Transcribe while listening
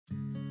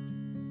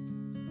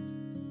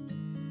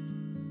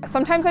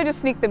Sometimes I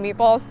just sneak the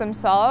meatballs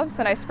themselves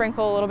and I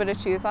sprinkle a little bit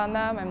of cheese on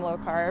them. I'm low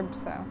carb,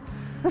 so.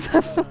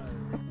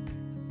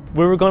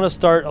 We were going to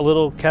start a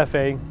little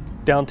cafe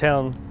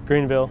downtown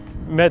Greenville.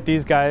 Met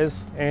these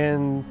guys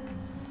and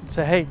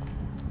said, hey,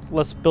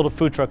 let's build a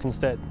food truck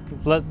instead.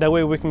 That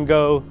way we can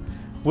go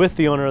with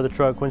the owner of the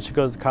truck when she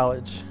goes to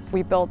college.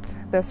 We built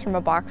this from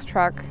a box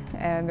truck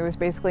and there was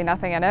basically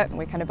nothing in it, and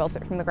we kind of built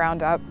it from the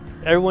ground up.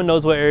 Everyone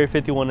knows what Area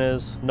 51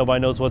 is.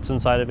 Nobody knows what's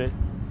inside of it.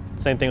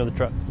 Same thing with the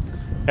truck.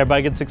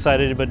 Everybody gets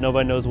excited, but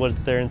nobody knows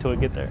what's there until we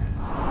get there.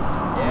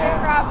 Yeah.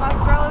 Grab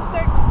mozzarella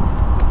sticks.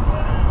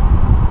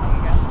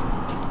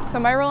 So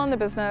my role in the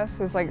business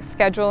is like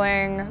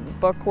scheduling,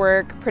 book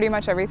work, pretty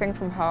much everything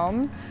from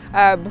home.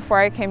 Before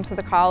I came to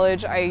the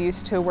college, I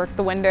used to work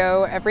the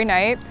window every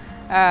night.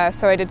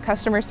 So I did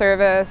customer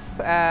service,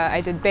 I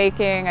did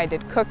baking, I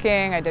did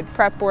cooking, I did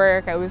prep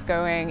work. I was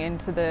going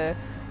into the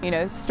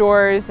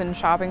stores and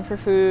shopping for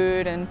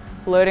food and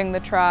loading the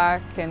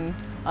truck and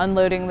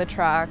unloading the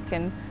truck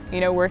and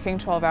working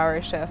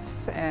 12-hour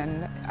shifts.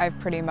 And I've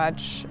pretty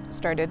much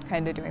started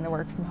kind of doing the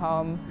work from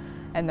home,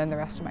 and then the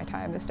rest of my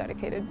time is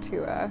dedicated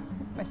to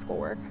my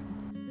schoolwork.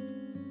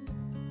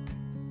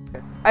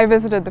 I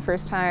visited the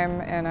first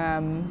time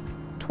in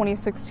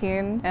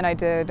 2016, and I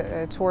did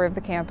a tour of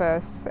the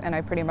campus, and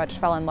I pretty much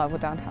fell in love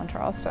with downtown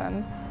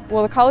Charleston.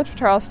 Well, the College of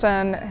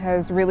Charleston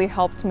has really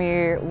helped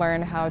me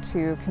learn how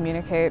to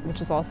communicate, which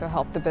has also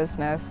helped the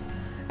business.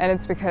 And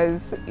it's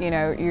because,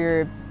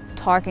 you're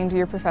talking to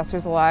your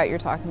professors a lot, you're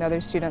talking to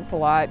other students a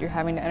lot, you're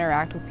having to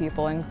interact with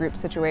people in group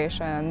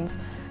situations.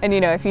 And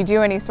if you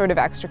do any sort of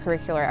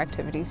extracurricular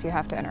activities, you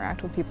have to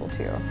interact with people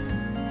too.